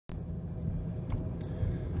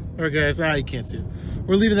All right, guys. You can't see it.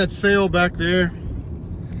 We're leaving that sale back there.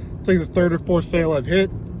 It's like the third or fourth sale I've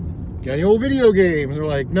hit. Got any old video games? They're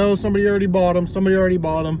like, no, somebody already bought them. Somebody already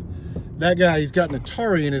bought them. That guy, he's got an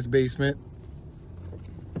Atari in his basement.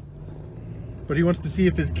 But he wants to see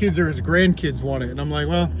if his kids or his grandkids want it. And I'm like,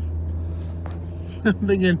 well, I'm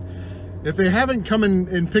thinking, if they haven't come in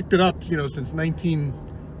and picked it up, you know, since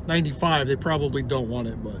 1995, they probably don't want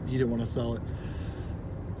it, but he didn't want to sell it.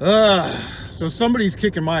 So somebody's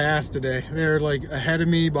kicking my ass today. They're like ahead of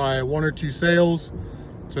me by 1 or 2 sales.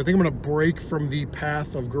 So I think I'm gonna break from the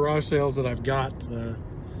path of garage sales that I've got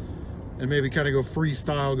and maybe kind of go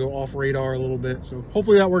freestyle, go off radar a little bit. So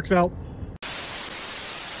hopefully that works out.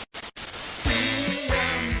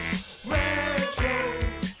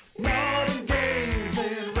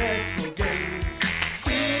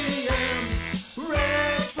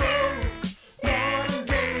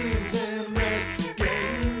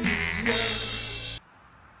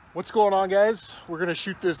 What's going on, guys? We're gonna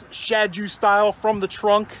shoot this Shadju style from the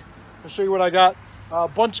trunk. I'll show you what I got. A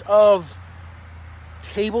bunch of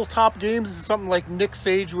tabletop games. This is something like Nick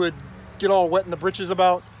Sage would get all wet in the britches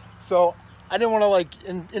about. So I didn't want to like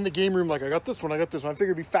in the game room like I got this one, I got this one. I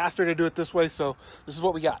figured it'd be faster to do it this way, so this is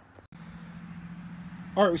what we got.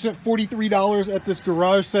 All right, we spent $43 at this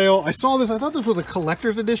garage sale. I saw this, I thought this was a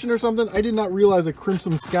collector's edition or something. I did not realize that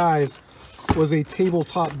Crimson Skies was a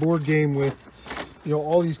tabletop board game with, you know,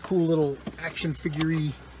 all these cool little action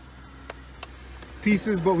figure-y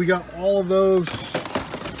pieces, but we got all of those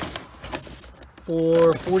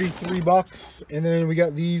for 43 bucks. And then we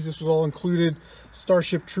got these, this was all included.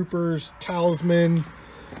 Starship Troopers, Talisman.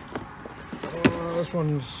 This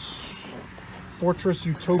one's Fortress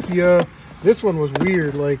Utopia. This one was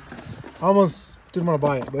weird, like, I almost didn't want to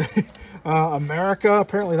buy it, but America,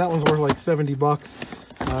 apparently that one's worth like 70 bucks.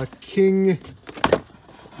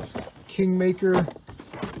 Kingmaker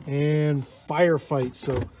and Firefight.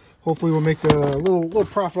 So hopefully we'll make a little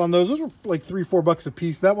profit on those. Those were like $3 or $4 a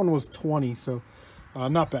piece. That one was 20, so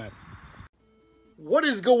not bad. What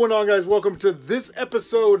is going on, guys? Welcome to this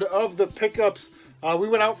episode of the Pickups. We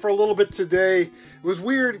went out for a little bit today. It was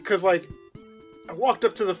weird because like I walked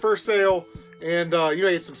up to the first sale and you know, you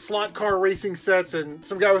had some slot car racing sets and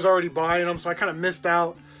some guy was already buying them, so I kind of missed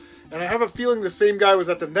out. And I have a feeling the same guy was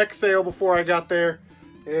at the next sale before I got there,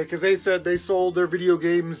 because they said they sold their video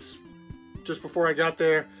games just before I got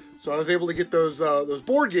there. So I was able to get those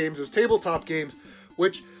board games, those tabletop games,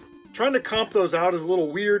 which trying to comp those out is a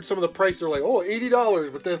little weird. Some of the prices are like, oh,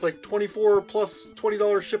 $80, but then it's like $24 plus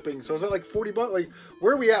 $20 shipping. So is that like 40 bucks? Like,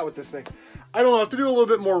 where are we at with this thing? I don't know. I have to do a little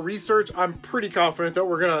bit more research. I'm pretty confident that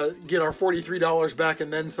we're going to get our $43 back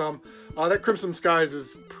and then some. That Crimson Skies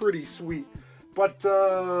is pretty sweet. But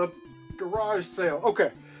garage sale.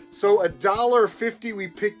 Okay. So $1.50 we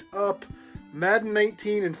picked up Madden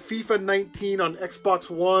 19 and FIFA 19 on Xbox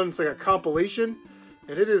One. It's like a compilation,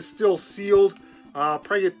 and it is still sealed.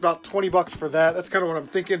 Probably get about 20 bucks for that. That's kind of what I'm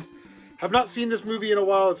thinking. Have not seen this movie in a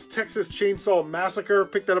while. It's Texas Chainsaw Massacre.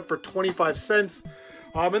 Picked that up for 25 cents.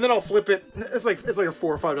 And then I'll flip it. It's like a $4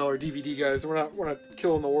 or $5 DVD, guys. We're not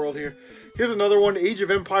killing the world here. Here's another one, Age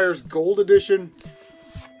of Empires Gold Edition.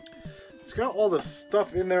 It's got all the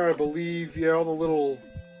stuff in there, I believe. Yeah, all the little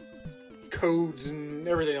codes and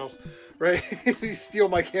everything else, right? You steal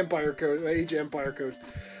my Empire code, my Age of Empire codes.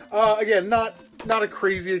 Again, not a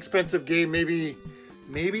crazy expensive game. Maybe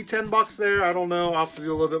 10 bucks there. I don't know. I'll have to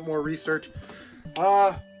do a little bit more research.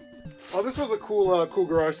 Oh, this was a cool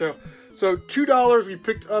garage sale. So $2 we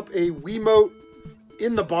picked up a Wiimote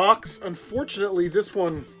in the box. Unfortunately, this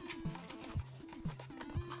one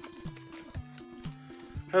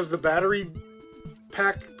has the battery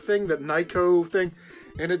pack thing, the Nyko thing,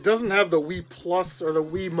 and it doesn't have the Wii Plus or the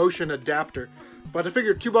Wii Motion adapter. But I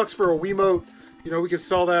figured $2 for a Wiimote, you know, we could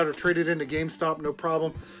sell that or trade it into GameStop, no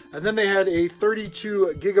problem. And then they had a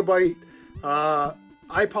 32 gigabyte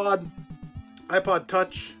iPod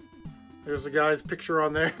Touch. There's the guy's picture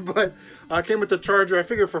on there, but came with the charger. I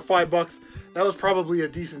figured for $5, that was probably a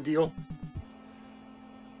decent deal.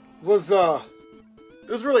 It was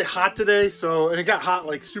really hot today, so, and it got hot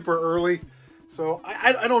like super early. So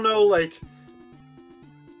I don't know, like,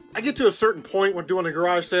 I get to a certain point when doing the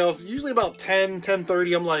garage sales, usually about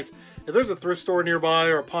 10:30. I'm like, if there's a thrift store nearby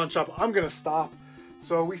or a pawn shop, I'm gonna stop.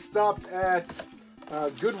 So we stopped at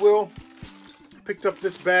Goodwill, picked up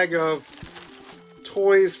this bag of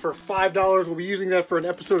toys for $5. We'll be using that for an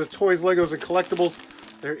episode of Toys, Legos, and Collectibles.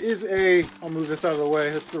 There is I'll move this out of the way,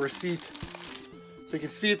 that's the receipt. So you can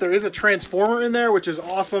see it, there is a Transformer in there, which is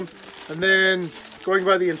awesome. And then going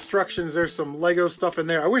by the instructions, there's some Lego stuff in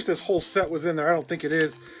there. I wish this whole set was in there. I don't think it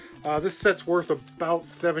is. This set's worth about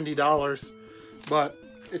 $70, but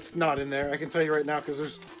it's not in there. I can tell you right now because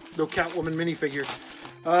there's no Catwoman minifigure.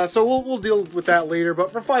 So we'll deal with that later.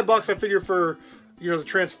 But for $5, I figure for, you know, the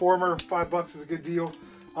Transformer, $5 is a good deal.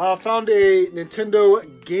 Found a Nintendo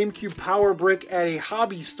GameCube Power Brick at a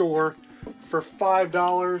hobby store for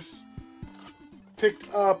 $5.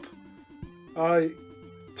 Picked up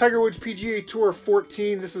Tiger Woods PGA Tour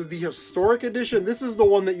 14. This is the historic edition. This is the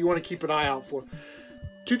one that you want to keep an eye out for.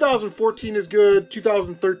 2014 is good,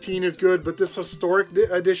 2013 is good, but this historic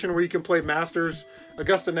edition where you can play Masters,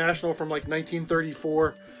 Augusta National from like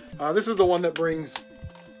 1934, this is the one that brings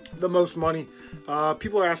the most money.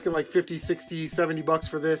 People are asking like 50, 60, 70 bucks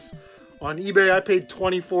for this on eBay. I paid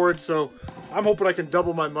 20 for it, so I'm hoping I can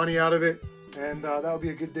double my money out of it, and that would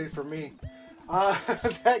be a good day for me. I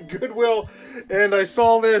was at Goodwill, and I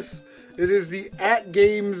saw this. It is the At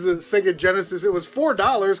Games Sega Genesis. It was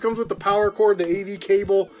 $4. Comes with the power cord, the AV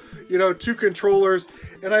cable, you know, 2 controllers.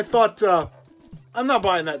 And I thought, I'm not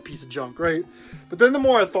buying that piece of junk, right? But then the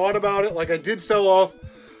more I thought about it, like I did sell off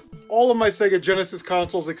all of my Sega Genesis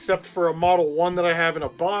consoles except for a Model 1 that I have in a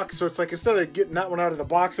box. So it's like instead of getting that one out of the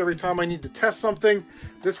box every time I need to test something,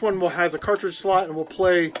 this one has a cartridge slot and will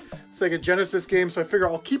play Sega Genesis games. So I figure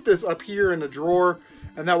I'll keep this up here in a drawer.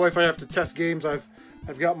 And that way if I have to test games, I've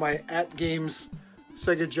got my At Games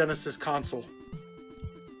Sega Genesis console.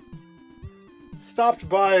 Stopped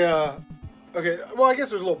by, okay, well, I guess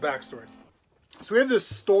there's a little backstory. So we have this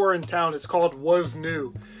store in town, it's called Was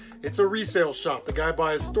New. It's a resale shop. The guy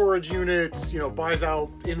buys storage units, you know, buys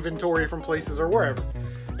out inventory from places or wherever.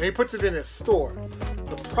 And he puts it in his store.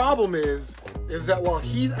 The problem is that while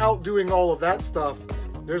he's out doing all of that stuff,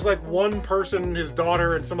 there's like one person, his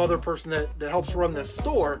daughter, and some other person that helps run this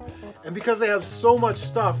store. And because they have so much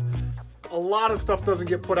stuff, a lot of stuff doesn't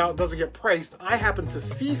get put out, doesn't get priced. I happened to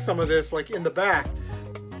see some of this like in the back,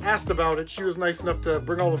 asked about it. She was nice enough to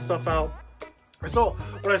bring all the stuff out. So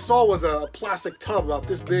what I saw was a plastic tub about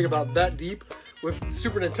this big, about that deep, with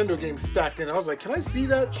Super Nintendo games stacked in. I was like, can I see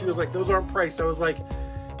that? She was like, those aren't priced. I was like,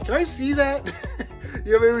 can I see that?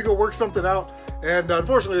 Yeah, maybe we can work something out. And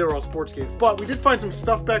unfortunately, they were all sports games. But we did find some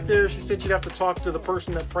stuff back there. She said she'd have to talk to the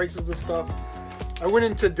person that prices the stuff. I went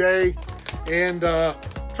in today and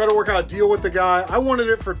tried to work out a deal with the guy. I wanted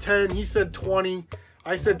it for 10. He said 20.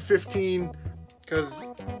 I said 15 because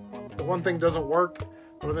the one thing doesn't work,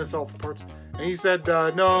 but I'm going to sell it for parts. And he said,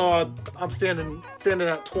 no, I'm standing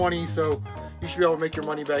at 20, so you should be able to make your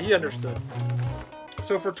money back. He understood.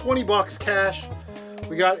 So for 20 bucks cash,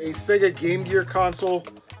 we got a Sega Game Gear console.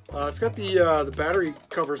 It's got the battery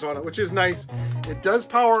covers on it, which is nice. It does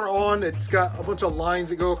power on. It's got a bunch of lines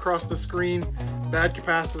that go across the screen, bad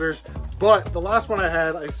capacitors. But the last one I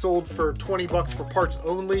had, I sold for 20 bucks for parts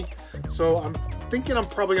only. So I'm thinking I'm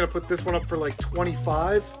probably going to put this one up for like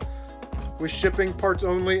 25 with shipping, parts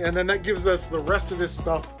only. And then that gives us the rest of this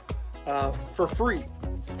stuff for free.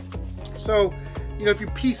 So, you know, if you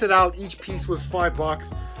piece it out, each piece was 5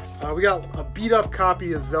 bucks. We got a beat up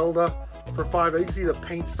copy of Zelda for $5. You can see the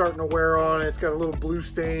paint starting to wear on it. It's got a little blue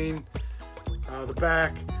stain, the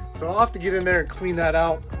back. So I'll have to get in there and clean that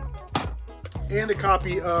out. And a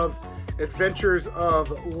copy of Adventures of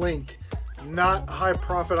Link. Not high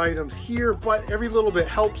profit items here, but every little bit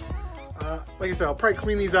helps. Like I said, I'll probably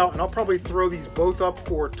clean these out and I'll probably throw these both up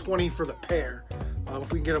for 20 for the pair.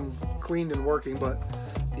 If we can get them cleaned and working, but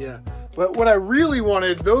yeah. But what I really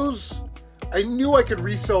wanted, those, I knew I could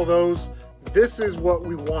resell those. This is what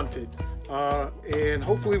we wanted. And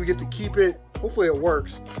hopefully we get to keep it. Hopefully it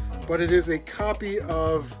works. But it is a copy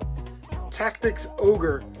of Tactics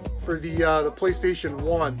Ogre for the PlayStation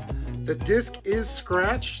 1. The disc is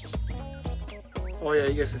scratched. Oh yeah,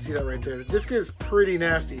 you guys can see that right there. The disc is pretty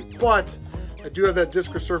nasty, but I do have that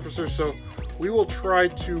disc resurfacer, so we will try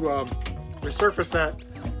to resurface that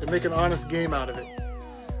and make an honest game out of it.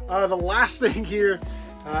 The last thing here,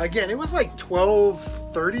 again, it was like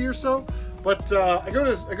 $12.30 or so, but I go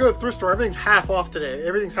to a thrift store. Everything's half off today.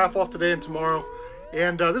 Everything's half off today and tomorrow,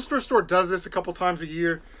 and this thrift store does this a couple times a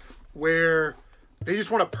year, where they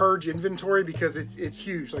just want to purge inventory because it's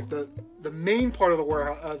huge. Like the main part of the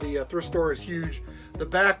warehouse, the thrift store is huge. The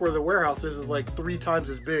back where the warehouse is like 3 times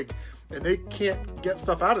as big, and they can't get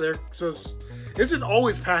stuff out of there. So it's just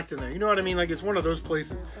always packed in there. You know what I mean? Like it's one of those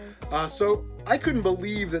places. So I couldn't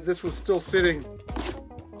believe that this was still sitting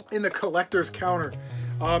in the collector's counter.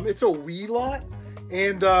 It's a Wii lot,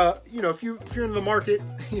 and you know, if you're in the market,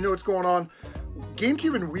 you know what's going on.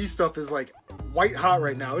 GameCube and Wii stuff is like white hot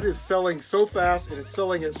right now. It is selling so fast, and it's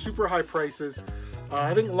selling at super high prices.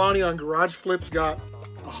 I think Lonnie on Garage Flips got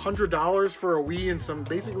 $100 for a Wii and some,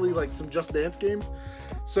 basically like some Just Dance games.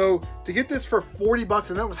 So to get this for 40 bucks,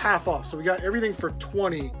 and that was half off, so we got everything for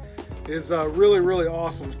 20, is really, really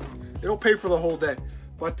awesome. It'll pay for the whole day.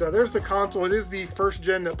 But there's the console. It is the first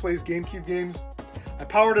gen that plays GameCube games. I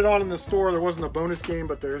powered it on in the store. There wasn't a bonus game,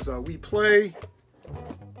 but there's Wii Play.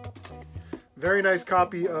 Very nice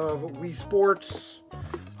copy of Wii Sports.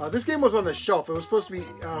 This game was on the shelf. It was supposed to be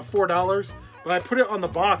 $4, but I put it on the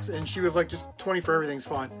box, and she was like, just 20 for everything's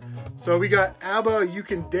fine. So we got ABBA You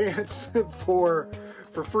Can Dance for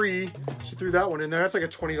free. She threw that one in there. That's like a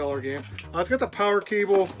 $20 game. It's got the power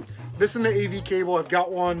cable. Missing the AV cable. I've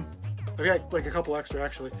got one. I've got like a couple extra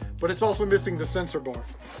actually, but it's also missing the sensor bar.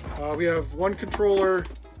 We have one controller,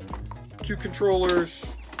 two controllers,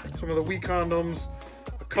 some of the Wii condoms,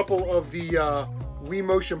 a couple of the Wii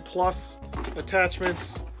Motion Plus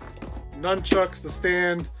attachments, nunchucks, the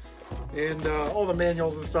stand, and all the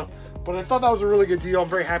manuals and stuff. But I thought that was a really good deal. I'm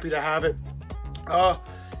very happy to have it.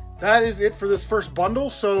 That is it for this first bundle.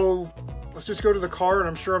 So let's just go to the car, and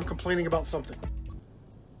I'm sure I'm complaining about something.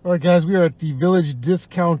 All right, guys, we are at the Village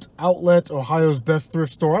Discount Outlet, Ohio's best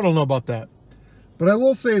thrift store. I don't know about that, but I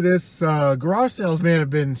will say this, garage sales, man, have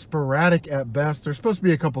been sporadic at best. There's supposed to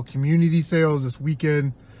be a couple community sales this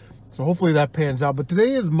weekend, so hopefully that pans out. But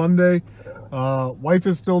today is Monday. Wife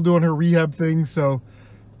is still doing her rehab thing, so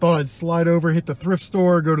thought I'd slide over, hit the thrift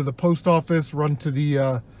store, go to the post office, run to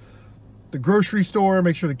the grocery store,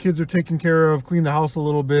 make sure the kids are taken care of, clean the house a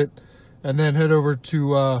little bit, and then head over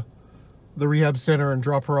to the rehab center and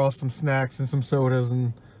drop her off some snacks and some sodas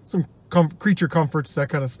and some creature comforts, that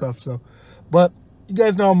kind of stuff. So, but you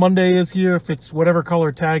guys know Monday is here. If it's whatever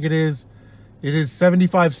color tag it is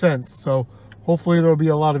 75 cents. So hopefully there'll be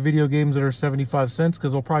a lot of video games that are 75 cents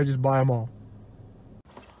because we'll probably just buy them all.